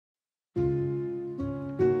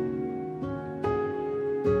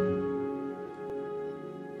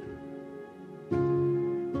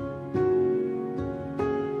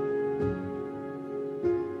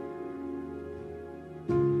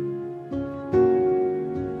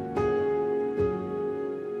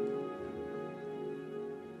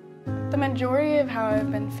The majority of how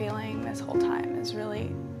I've been feeling this whole time is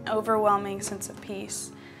really overwhelming sense of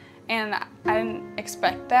peace. And I didn't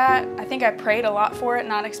expect that. I think I prayed a lot for it,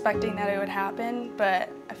 not expecting that it would happen, but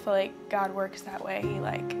I feel like God works that way. He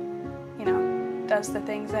does the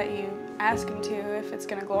things that you ask him to if it's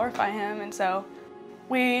gonna glorify him. And so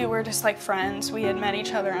we were just like friends. We had met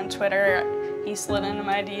each other on Twitter. He slid into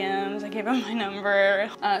my DMs, I gave him my number.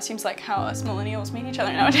 It seems like how us millennials meet each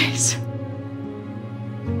other nowadays.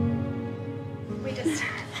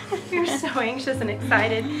 We're so anxious and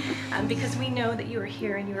excited because we know that you are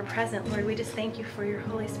here and you are present, Lord. We just thank you for your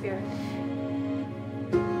Holy Spirit.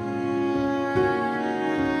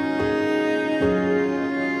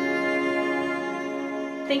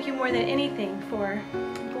 Thank you more than anything for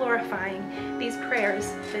glorifying these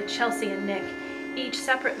prayers that Chelsea and Nick each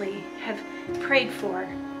separately have prayed for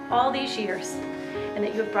all these years, and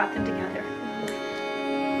that you have brought them together.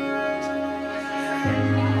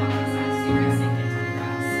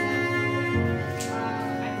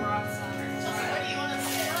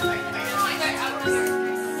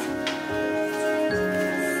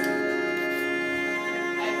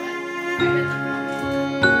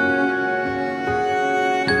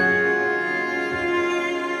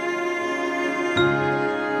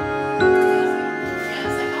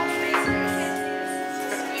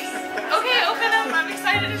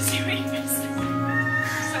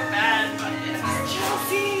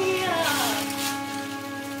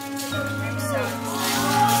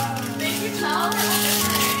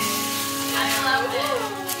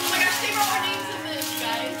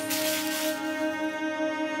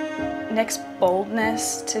 Nick's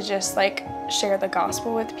boldness to just share the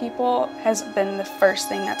gospel with people has been the first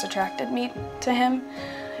thing that's attracted me to him.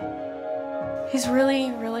 He's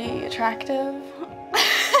really, really attractive.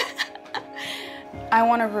 I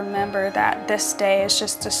want to remember that this day is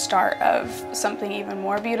just the start of something even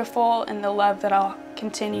more beautiful and the love that I'll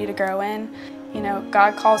continue to grow in. You know,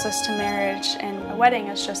 God calls us to marriage, and a wedding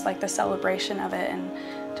is just like the celebration of it and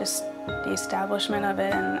just the establishment of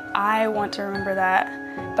it. And I want to remember that,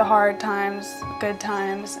 the hard times, good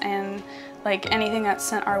times, and anything that's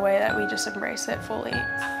sent our way, that we just embrace it fully.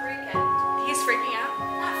 Freaking. He's freaking out?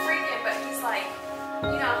 Not freaking, but he's like,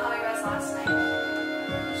 you know how he was last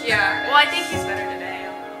night? Yeah. Well, I think he's better today.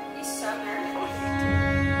 He's so nervous.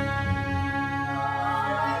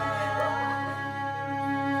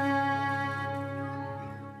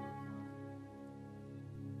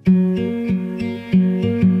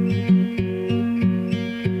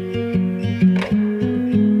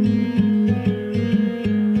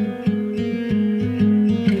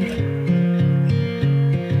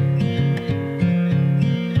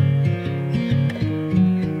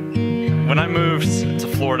 When I moved to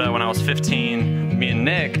Florida when I was 15, me and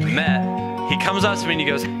Nick met. He comes up to me and he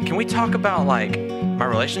goes, "Can we talk about my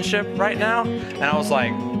relationship right now?" And I was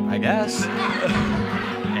like, "I guess."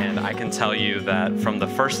 And I can tell you that from the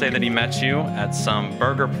first day that he met you at some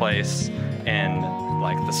burger place in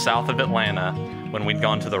the south of Atlanta, when we'd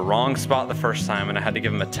gone to the wrong spot the first time and I had to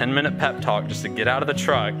give him a 10-minute pep talk just to get out of the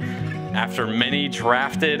truck, after many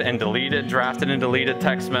drafted and deleted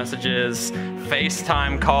text messages,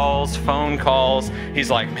 FaceTime calls, phone calls, he's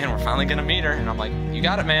like, "Man, we're finally gonna meet her." And I'm like, "You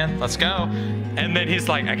got it, man, let's go." And then he's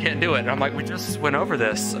like, "I can't do it." And I'm like, "We just went over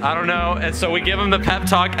this, I don't know." And so we give him the pep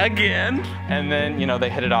talk again. And then, they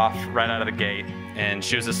hit it off right out of the gate. And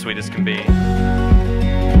she was as sweet as can be.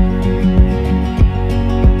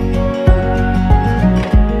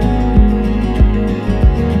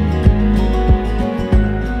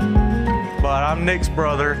 I'm Nick's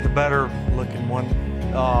brother, the better looking one.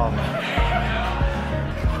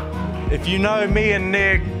 If you know me and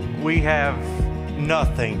Nick, we have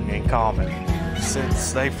nothing in common.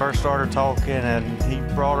 Since they first started talking and he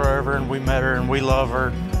brought her over and we met her and we love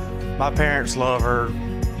her. My parents love her.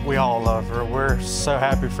 We all love her. We're so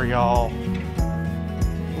happy for y'all.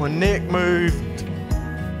 When Nick moved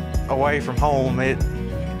away from home,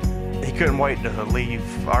 he couldn't wait to leave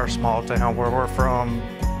our small town where we're from.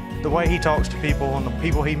 The way he talks to people and the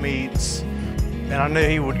people he meets, and I knew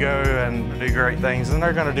he would go and do great things, and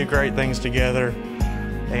they're going to do great things together,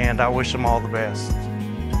 and I wish them all the best.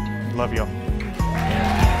 Love y'all.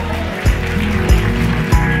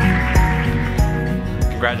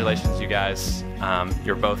 Congratulations, you guys.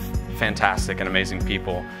 You're both fantastic and amazing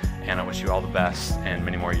people, and I wish you all the best and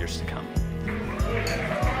many more years to come.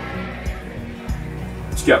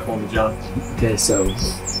 What you got for me, John? Okay, so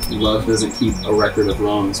love doesn't keep a record of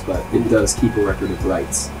wrongs, but it does keep a record of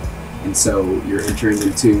rights. And so you're entering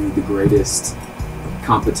into the greatest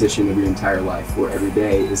competition of your entire life, where every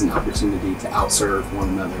day is an opportunity to outserve one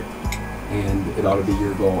another. And it ought to be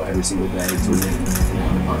your goal every single day to win in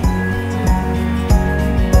one department.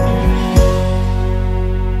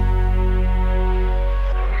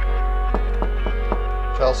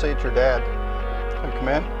 Chelsea, it's your dad. Come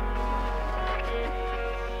in.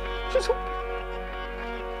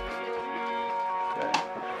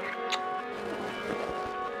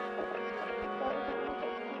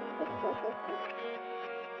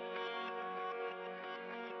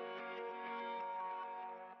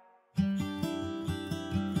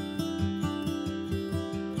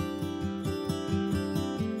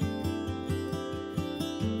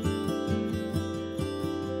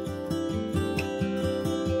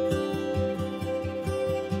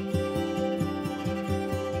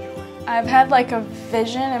 I've had like a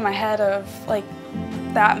vision in my head of like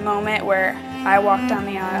that moment where I walk down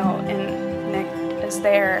the aisle and Nick is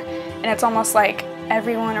there, and it's almost like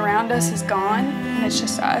everyone around us is gone and it's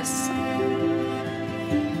just us.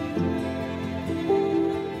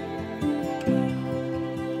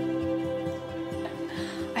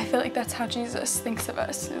 I feel like that's how Jesus thinks of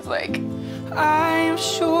us, is like, I am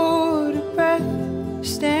short of breath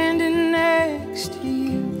standing next to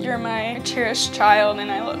you. You're my cherished child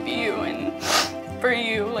and I love you, and for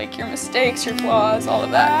you, like your mistakes, your flaws, all of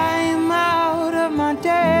that. I'm out of my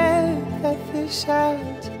depth at this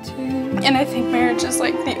altitude. And I think marriage is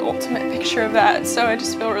like the ultimate picture of that, so I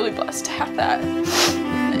just feel really blessed to have that.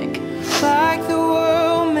 Like the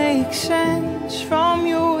world makes sense from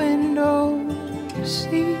your window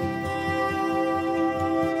seat.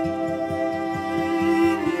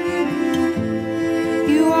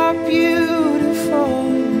 You are beautiful,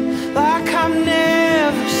 like I've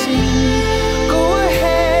never seen. Go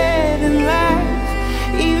ahead and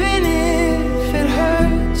laugh, even if it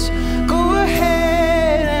hurts. Go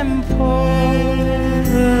ahead and pour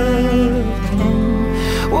the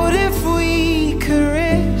pain. What if we could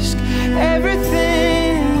risk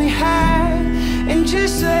everything we had and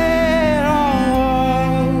just let our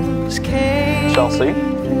walls cave? Chelsea,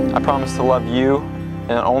 I promise to love you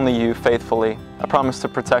and only you faithfully. I promise to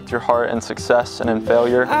protect your heart in success and in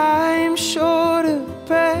failure. I'm short of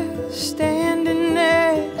breath standing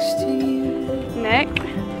next to you. Nick,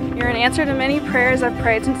 you're an answer to many prayers I've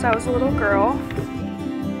prayed since I was a little girl.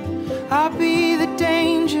 I'll be the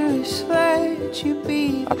dangerous, let you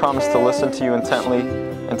be. I promise to listen to you intently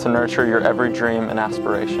and to nurture your every dream and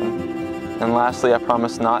aspiration. And lastly, I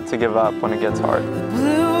promise not to give up when it gets hard.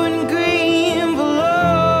 Blue and green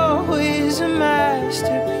below is a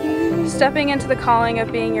masterpiece. Stepping into the calling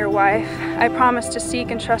of being your wife, I promise to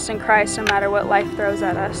seek and trust in Christ no matter what life throws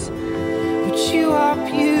at us. But you are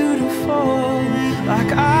beautiful,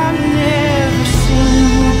 like I've never seen.